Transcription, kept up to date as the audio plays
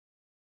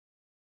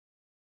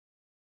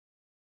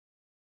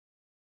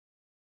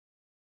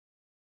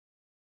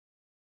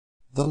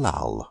The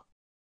Lull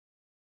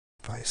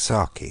by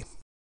Saki.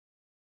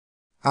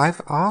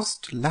 "I've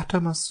asked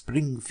Latimer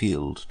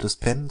Springfield to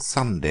spend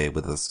Sunday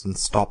with us and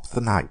stop the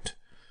night,"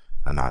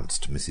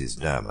 announced Mrs.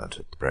 Dermot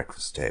at the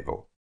breakfast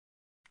table.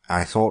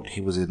 "I thought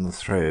he was in the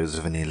throes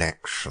of an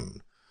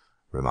election,"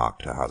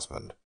 remarked her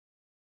husband.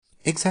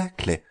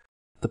 "Exactly.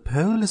 The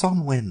poll is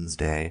on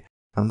Wednesday,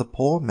 and the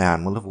poor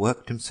man will have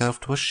worked himself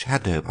to a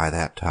shadow by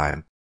that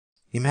time.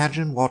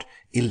 Imagine what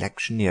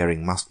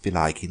electioneering must be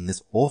like in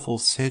this awful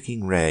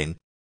soaking rain,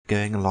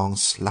 going along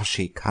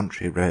slushy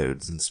country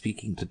roads and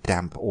speaking to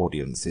damp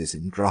audiences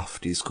in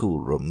draughty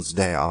schoolrooms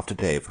day after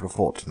day for a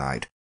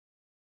fortnight.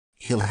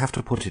 He'll have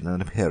to put in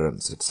an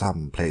appearance at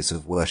some place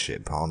of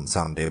worship on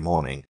Sunday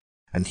morning,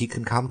 and he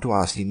can come to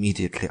us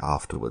immediately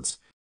afterwards,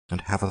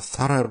 and have a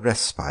thorough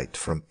respite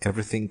from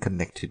everything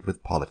connected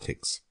with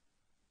politics.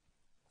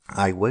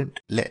 I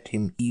won't let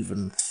him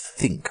even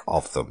think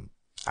of them.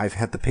 I've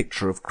had the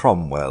picture of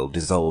Cromwell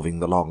dissolving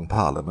the Long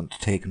Parliament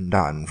taken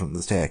down from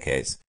the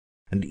staircase,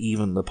 and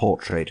even the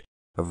portrait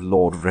of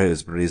Lord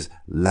Rosebery's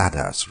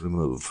Ladas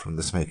removed from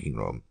the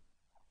smoking-room.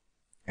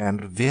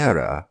 And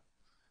Vera,"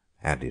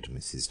 added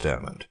Mrs.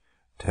 Dermot,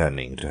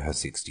 turning to her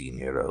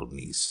 16-year-old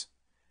niece,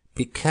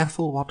 "be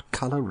careful what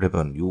colour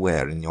ribbon you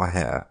wear in your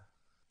hair.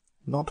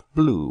 Not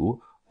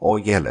blue or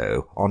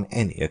yellow on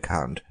any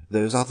account.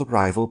 Those are the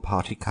rival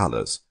party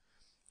colours.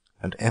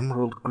 And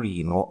emerald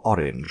green or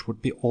orange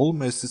would be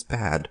almost as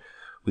bad,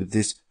 with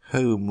this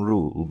Home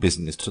Rule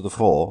business to the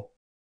fore."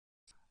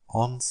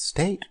 "On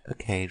state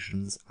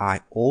occasions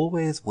I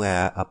always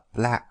wear a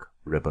black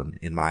ribbon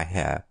in my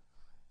hair,"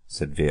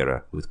 said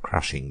Vera with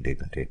crushing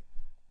dignity.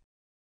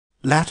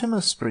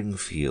 Latimer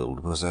Springfield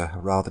was a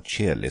rather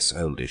cheerless,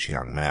 oldish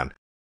young man,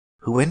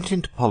 who went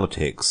into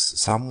politics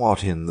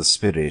somewhat in the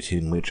spirit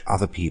in which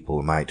other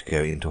people might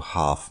go into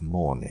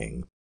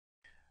half-mourning.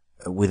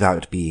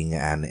 Without being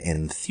an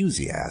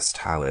enthusiast,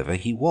 however,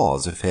 he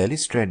was a fairly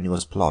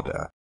strenuous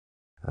plodder,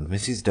 and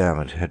Mrs.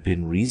 Dermot had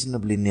been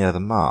reasonably near the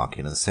mark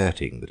in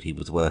asserting that he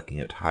was working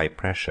at high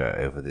pressure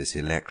over this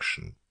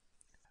election.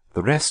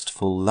 The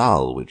restful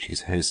lull which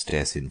his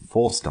hostess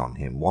enforced on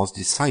him was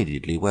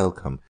decidedly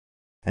welcome,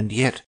 and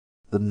yet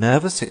the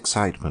nervous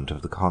excitement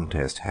of the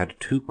contest had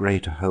too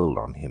great a hold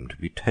on him to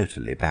be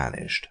totally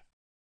banished.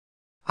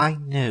 "I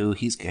know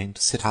he's going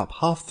to sit up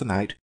half the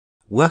night,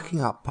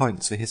 working up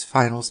points for his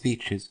final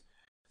speeches,"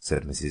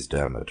 said Mrs.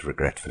 Dermot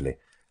regretfully.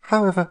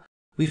 "However,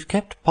 we've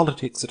kept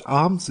politics at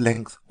arm's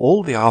length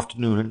all the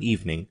afternoon and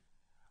evening.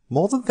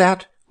 More than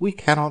that we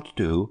cannot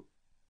do."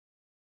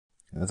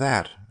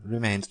 "That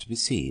remains to be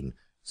seen,"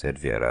 said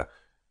Vera,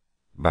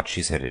 but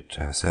she said it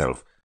to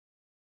herself.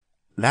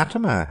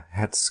 Latimer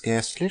had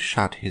scarcely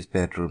shut his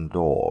bedroom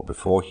door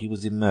before he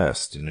was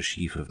immersed in a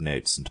sheaf of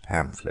notes and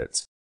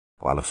pamphlets,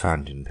 while a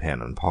fountain pen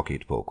and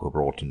pocket-book were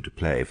brought into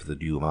play for the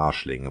due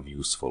marshalling of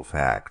useful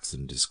facts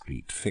and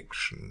discreet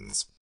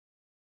fictions.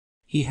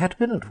 He had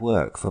been at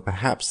work for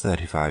perhaps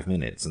 35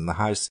 minutes, and the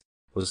house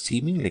was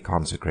seemingly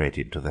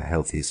consecrated to the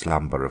healthy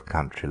slumber of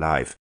country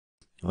life,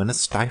 when a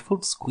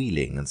stifled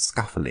squealing and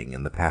scuffling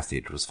in the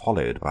passage was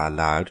followed by a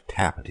loud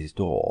tap at his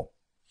door.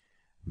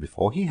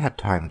 Before he had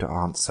time to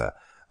answer,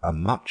 a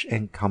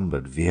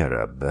much-encumbered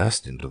Vera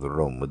burst into the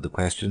room with the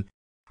question,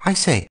 "I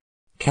say,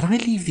 can I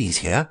leave these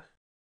here?"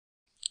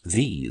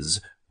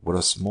 These were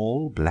a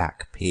small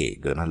black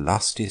pig and a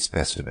lusty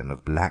specimen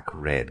of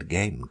black-red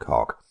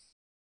gamecock.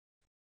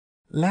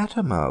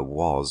 Latimer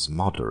was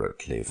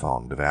moderately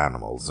fond of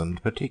animals,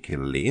 and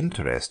particularly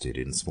interested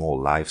in small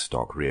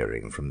livestock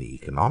rearing from the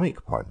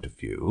economic point of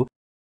view.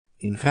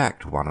 In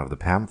fact, one of the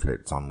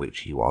pamphlets on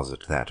which he was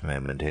at that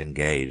moment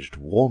engaged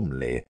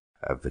warmly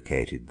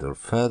advocated the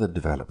further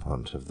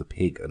development of the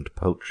pig and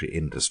poultry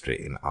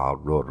industry in our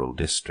rural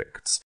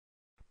districts,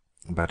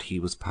 but he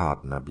was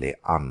pardonably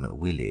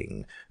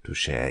unwilling to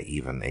share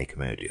even a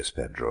commodious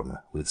bedroom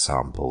with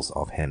samples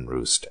of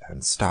hen-roost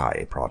and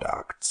sty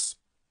products.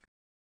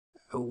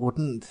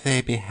 "Wouldn't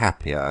they be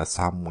happier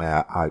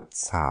somewhere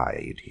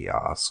outside?" he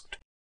asked,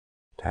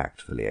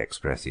 tactfully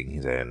expressing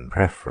his own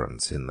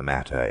preference in the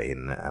matter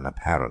in an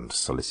apparent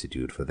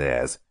solicitude for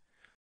theirs.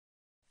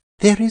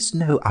 "There is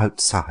no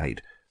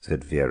outside,"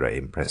 said Vera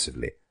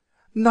impressively.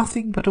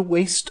 "Nothing but a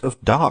waste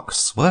of dark,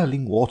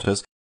 swirling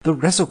waters. The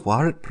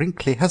reservoir at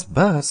Brinkley has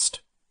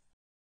burst."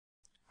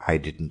 "I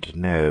didn't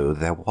know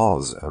there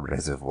was a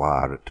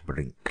reservoir at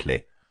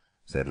Brinkley,"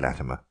 said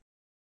Latimer.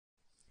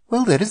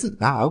 "Well, there isn't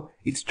now.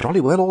 It's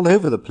jolly well all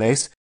over the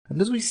place,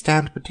 and as we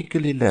stand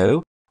particularly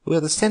low,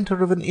 we're the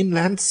centre of an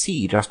inland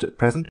sea just at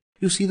present.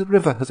 You see, the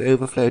river has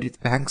overflowed its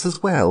banks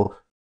as well."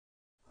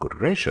 "Good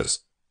gracious!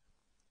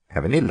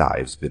 Have any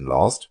lives been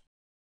lost?"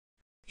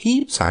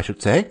 "Heaps, I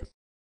should say.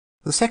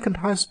 The second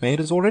housemaid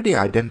has already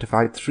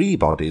identified 3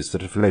 bodies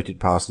that have floated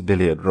past the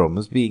billiard-room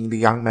as being the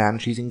young man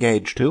she's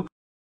engaged to.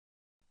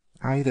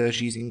 Either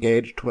she's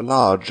engaged to a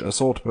large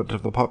assortment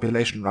of the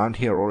population round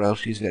here, or else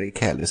she's very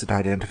careless at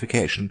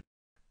identification.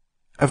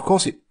 Of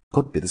course it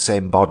could be the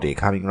same body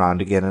coming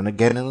round again and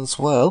again in a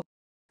swirl.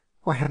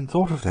 I hadn't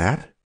thought of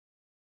that."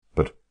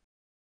 "But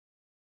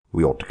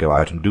we ought to go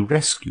out and do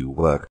rescue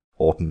work,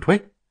 "Oughtn't we?"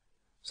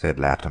 said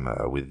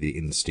Latimer, with the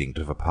instinct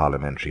of a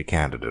parliamentary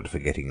candidate for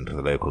getting into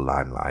the local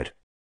limelight.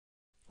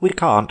 "We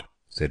can't,"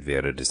 said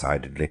Vera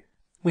decidedly.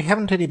 "We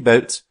haven't any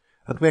boats,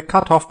 and we're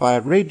cut off by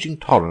a raging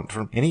torrent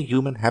from any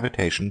human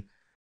habitation.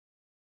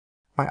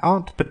 My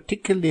aunt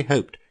particularly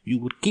hoped you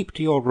would keep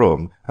to your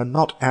room and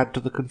not add to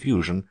the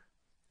confusion,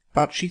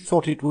 but she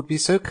thought it would be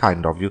so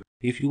kind of you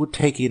if you would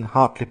take in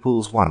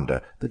Hartlepool's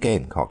Wonder, the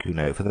gamecock, you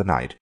know, for the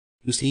night.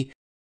 You see,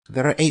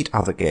 there are 8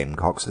 other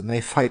gamecocks, and they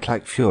fight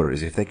like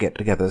furies if they get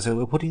together, so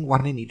we're putting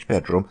one in each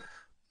bedroom.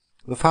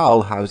 The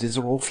fowl houses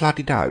are all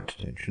flooded out,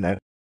 don't you know?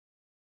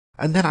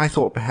 And then I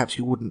thought perhaps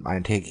you wouldn't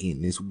mind taking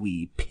in this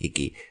wee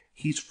piggy.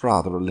 He's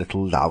rather a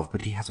little love,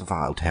 but he has a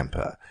vile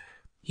temper.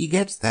 He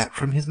gets that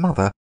from his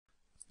mother.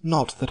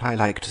 Not that I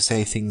like to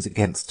say things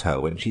against her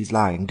when she's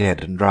lying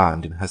dead and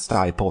drowned in her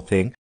sty, poor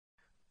thing.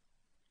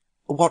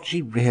 What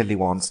she really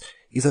wants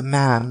is a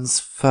man's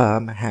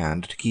firm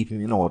hand to keep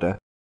him in order.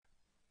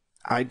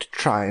 I'd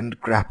try and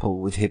grapple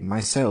with him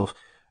myself,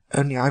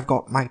 only I've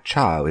got my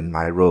chow in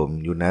my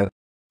room, you know,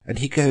 and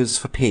he goes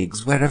for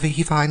pigs wherever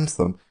he finds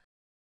them."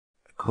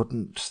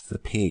 "Couldn't the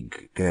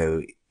pig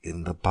go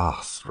in the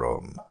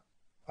bathroom?"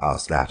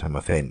 asked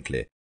Latimer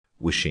faintly,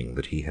 wishing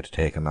that he had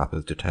taken up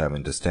as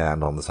determined a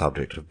stand on the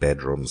subject of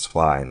bedroom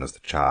swine as the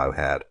chow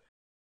had.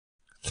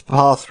 "The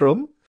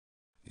bathroom?"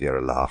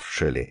 Vera laughed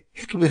shrilly.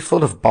 "It'll be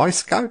full of Boy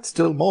Scouts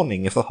till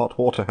morning if the hot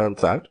water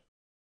holds out."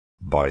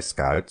 "Boy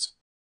Scouts?"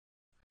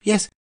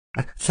 "Yes,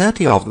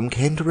 30 of them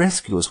came to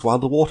rescue us while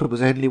the water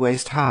was only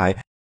waist high.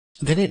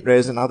 Then it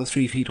rose another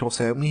 3 feet or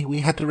so, and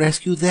we had to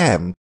rescue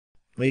them.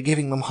 We're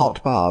giving them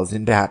hot baths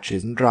in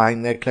batches and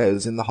drying their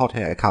clothes in the hot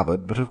air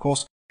cupboard, but of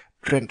course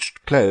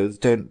drenched clothes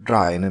don't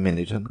dry in a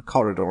minute, and the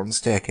corridor and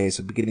staircase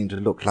are beginning to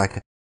look like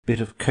a bit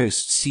of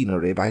coast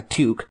scenery by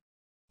Tuke.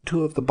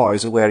 2 of the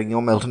boys are wearing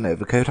your Melton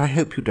overcoat. I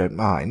hope you don't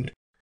mind."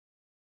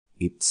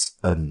 "It's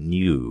a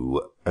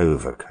new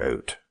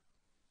overcoat,"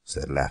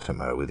 said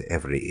Latimer, with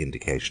every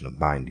indication of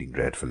minding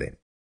dreadfully.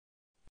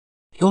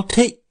 "You'll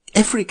take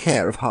every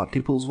care of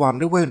Hartlepool's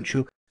Wonder, won't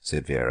you?"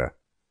 said Vera.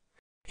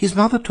 "His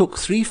mother took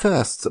 3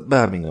 firsts at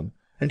Birmingham,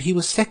 and he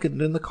was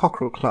 2nd in the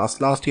cockerel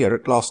class last year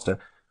at Gloucester.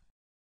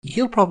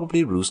 He'll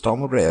probably roost on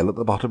the rail at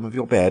the bottom of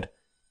your bed.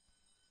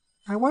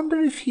 I wonder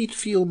if he'd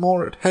feel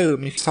more at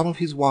home if some of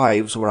his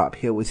wives were up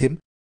here with him.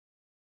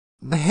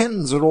 The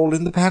hens are all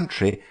in the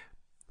pantry,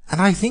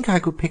 and I think I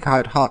could pick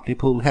out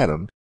Hartlepool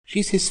Helen.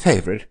 She's his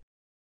favourite."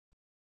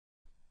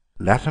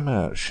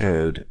 Latimer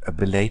showed a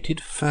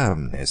belated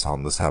firmness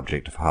on the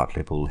subject of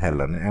Hartlepool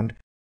Helen, and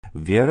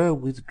Vera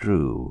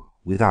withdrew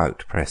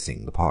without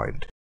pressing the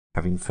point,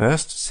 having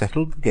first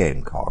settled the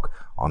gamecock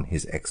on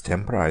his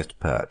extemporized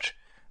perch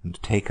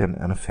and taken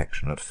an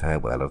affectionate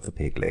farewell of the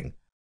pigling.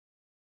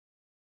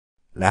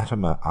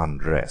 Latimer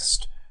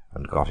undressed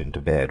and got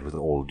into bed with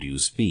all due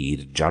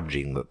speed,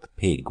 judging that the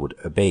pig would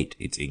abate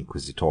its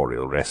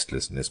inquisitorial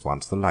restlessness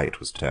once the light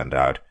was turned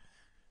out.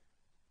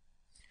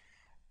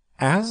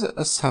 As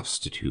a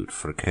substitute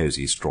for a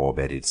cosy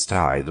straw-bedded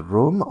sty, the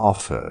room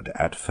offered,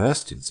 at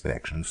first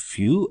inspection,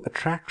 few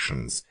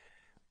attractions,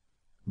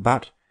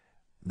 but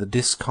the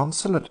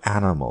disconsolate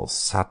animal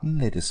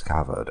suddenly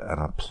discovered an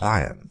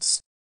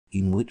appliance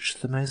in which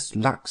the most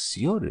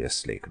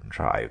luxuriously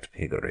contrived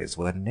piggeries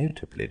were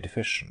notably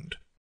deficient.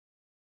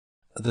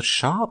 The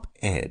sharp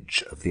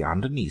edge of the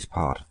underneath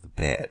part of the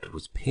bed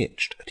was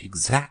pitched at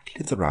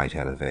exactly the right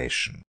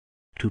elevation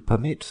to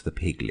permit the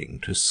pigling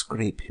to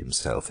scrape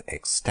himself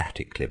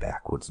ecstatically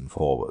backwards and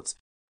forwards,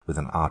 with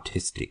an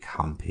artistic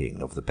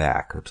humping of the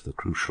back at the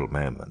crucial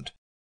moment,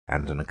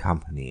 and an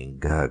accompanying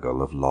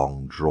gurgle of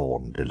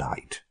long-drawn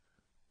delight.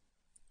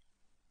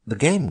 The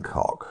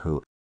gamecock,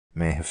 who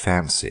may have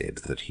fancied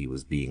that he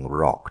was being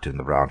rocked in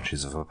the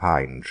branches of a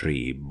pine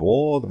tree,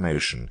 bore the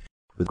motion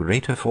with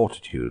greater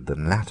fortitude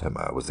than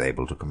Latimer was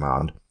able to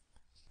command.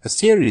 A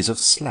series of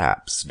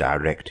slaps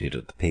directed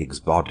at the pig's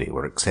body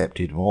were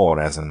accepted more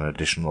as an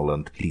additional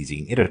and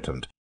pleasing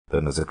irritant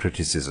than as a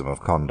criticism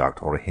of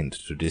conduct or a hint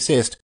to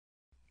desist.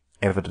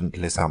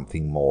 Evidently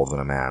something more than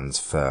a man's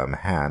firm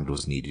hand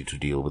was needed to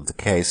deal with the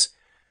case.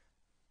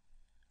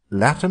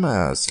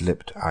 Latimer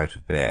slipped out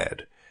of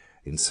bed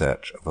in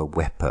search of a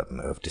weapon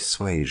of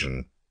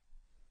dissuasion.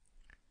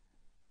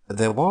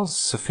 There was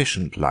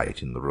sufficient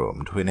light in the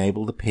room to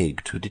enable the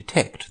pig to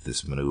detect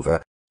this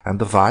manoeuvre, and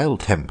the vile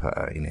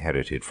temper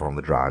inherited from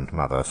the drowned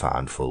mother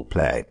found full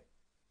play.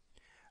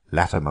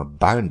 Latimer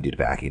bounded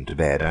back into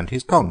bed, and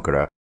his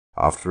conqueror,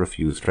 after a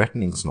few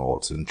threatening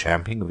snorts and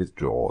champing of its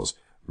jaws,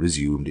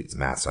 resumed its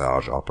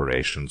massage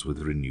operations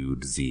with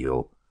renewed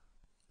zeal.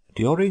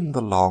 During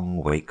the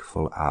long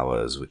wakeful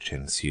hours which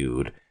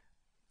ensued,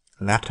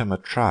 Latimer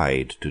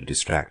tried to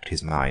distract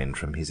his mind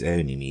from his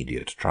own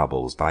immediate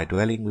troubles by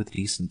dwelling with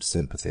decent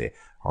sympathy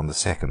on the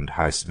second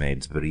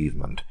housemaid's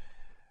bereavement,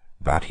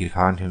 but he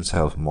found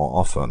himself more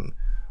often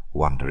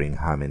wondering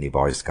how many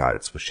Boy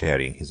Scouts were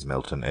sharing his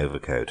Melton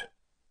overcoat.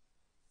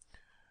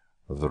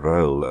 The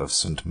rôle of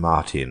St.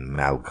 Martin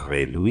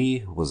malgré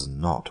lui was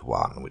not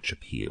one which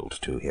appealed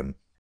to him.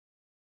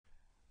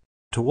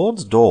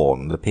 Towards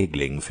dawn the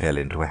pigling fell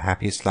into a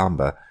happy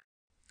slumber,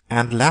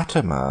 and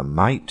Latimer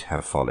might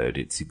have followed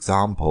its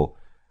example,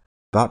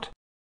 but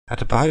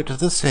at about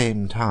the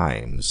same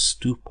time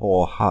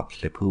stupor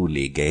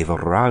Hutley-Pooley gave a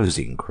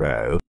rousing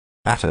crow,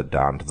 battered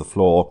down to the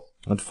floor,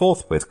 and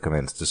forthwith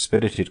commenced a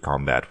spirited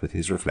combat with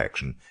his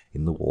reflection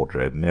in the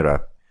wardrobe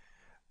mirror.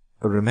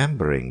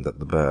 Remembering that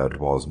the bird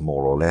was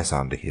more or less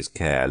under his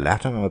care,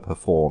 Latimer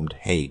performed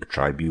Hague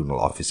Tribunal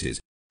offices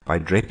by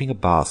draping a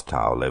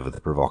bath-towel over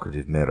the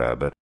provocative mirror,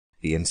 but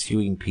the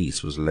ensuing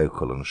peace was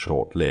local and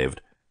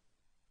short-lived.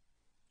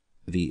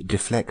 The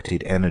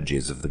deflected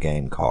energies of the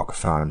gamecock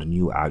found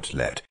new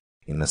outlet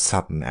in a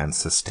sudden and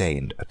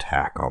sustained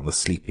attack on the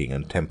sleeping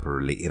and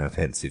temporarily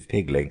inoffensive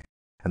pigling,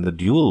 and the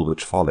duel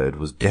which followed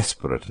was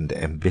desperate and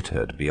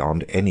embittered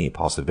beyond any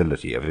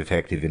possibility of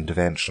effective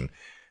intervention.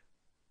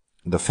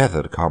 The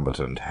feathered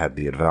combatant had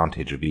the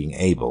advantage of being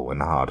able,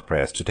 when hard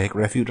pressed, to take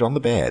refuge on the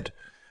bed,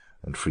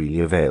 and freely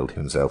availed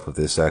himself of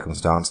this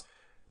circumstance.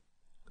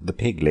 The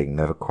pigling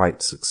never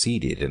quite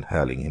succeeded in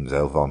hurling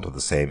himself on to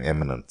the same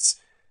eminence,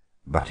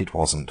 but it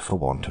wasn't for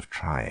want of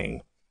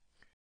trying.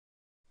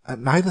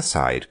 Neither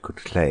side could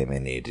claim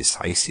any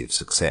decisive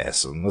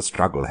success, and the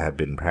struggle had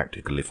been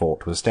practically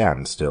fought to a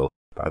standstill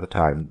by the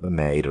time the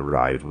maid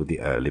arrived with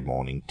the early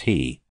morning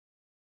tea.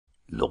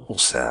 "Law,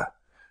 sir,"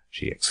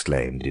 she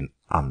exclaimed in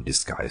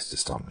undisguised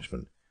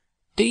astonishment,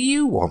 "do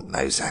you want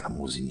those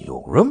animals in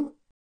your room?"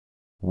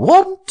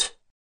 "Want?"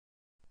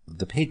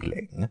 The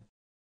pigling,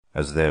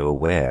 as though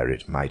aware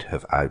it might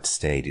have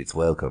outstayed its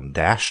welcome,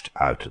 dashed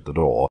out at the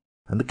door,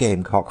 and the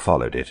gamecock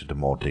followed it at a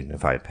more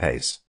dignified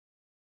pace.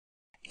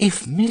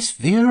 "If Miss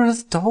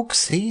Vera's dog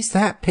sees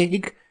that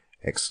pig,"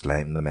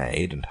 exclaimed the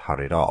maid, and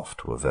hurried off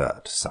to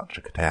avert such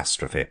a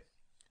catastrophe.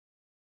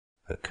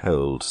 A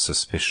cold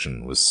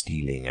suspicion was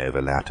stealing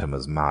over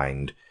Latimer's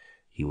mind.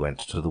 He went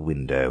to the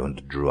window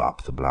and drew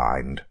up the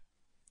blind.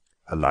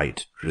 A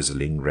light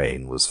drizzling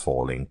rain was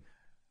falling,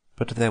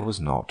 but there was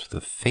not the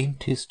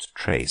faintest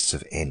trace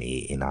of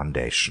any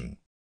inundation.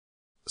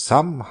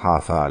 Some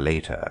half-hour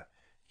later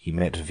he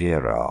met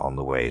Vera on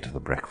the way to the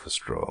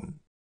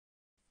breakfast-room.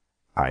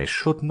 "I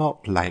should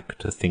not like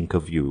to think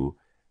of you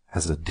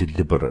as a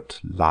deliberate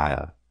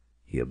liar,"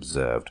 he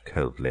observed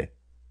coldly,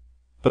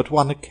 "but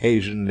one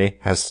occasionally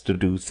has to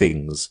do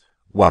things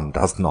one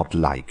does not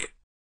like."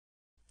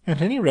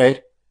 "At any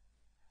rate,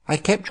 I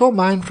kept your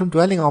mind from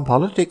dwelling on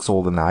politics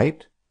all the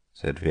night,"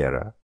 said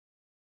Vera,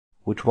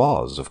 which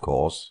was, of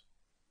course,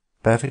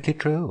 perfectly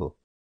true.